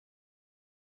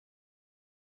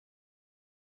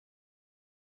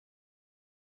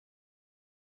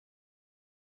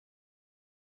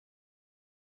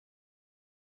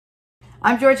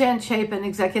I'm Georganne Chapin,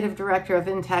 Executive Director of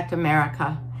Intact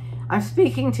America. I'm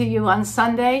speaking to you on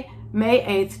Sunday, May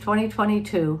 8th,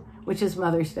 2022, which is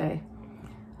Mother's Day.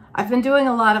 I've been doing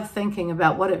a lot of thinking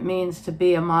about what it means to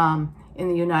be a mom in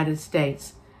the United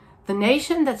States, the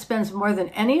nation that spends more than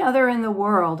any other in the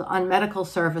world on medical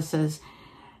services,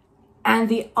 and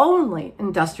the only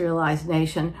industrialized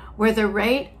nation where the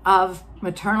rate of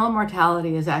maternal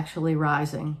mortality is actually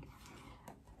rising.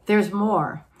 There's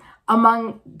more.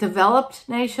 Among developed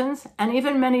nations, and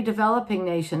even many developing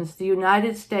nations, the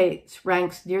United States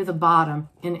ranks near the bottom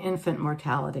in infant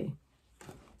mortality.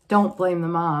 Don't blame the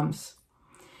moms.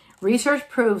 Research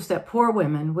proves that poor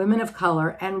women, women of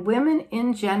color, and women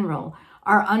in general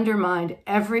are undermined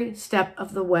every step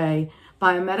of the way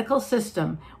by a medical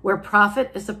system where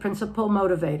profit is the principal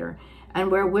motivator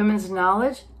and where women's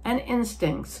knowledge and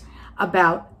instincts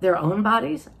about their own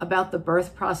bodies, about the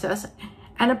birth process,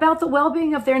 and about the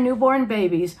well-being of their newborn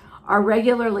babies are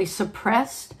regularly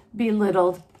suppressed,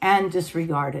 belittled, and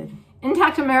disregarded.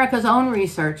 Intact America's own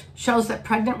research shows that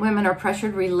pregnant women are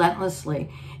pressured relentlessly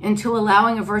into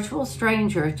allowing a virtual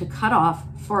stranger to cut off,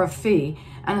 for a fee,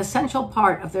 an essential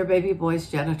part of their baby boy's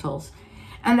genitals.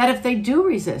 And that if they do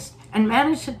resist and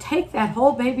manage to take that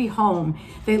whole baby home,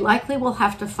 they likely will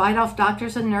have to fight off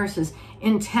doctors and nurses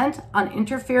intent on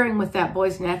interfering with that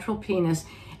boy's natural penis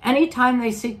anytime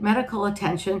they seek medical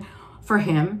attention for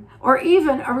him or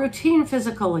even a routine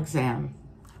physical exam.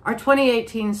 Our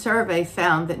 2018 survey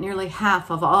found that nearly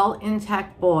half of all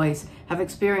intact boys have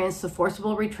experienced the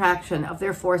forcible retraction of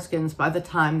their foreskins by the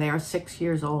time they are 6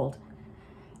 years old.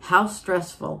 How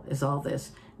stressful is all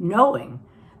this, knowing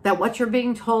that what you're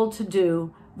being told to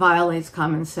do violates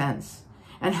common sense,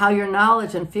 and how your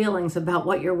knowledge and feelings about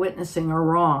what you're witnessing are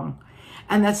wrong,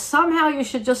 and that somehow you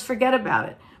should just forget about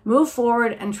it, move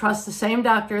forward, and trust the same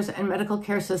doctors and medical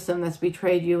care system that's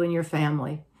betrayed you and your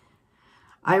family.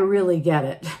 I really get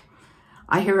it.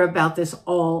 I hear about this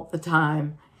all the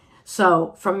time.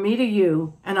 So from me to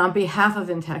you, and on behalf of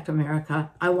Intact America,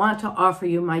 I want to offer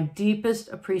you my deepest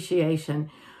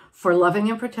appreciation for loving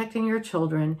and protecting your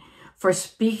children, for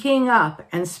speaking up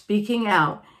and speaking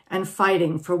out and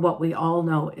fighting for what we all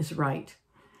know is right.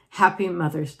 Happy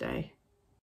Mother's Day.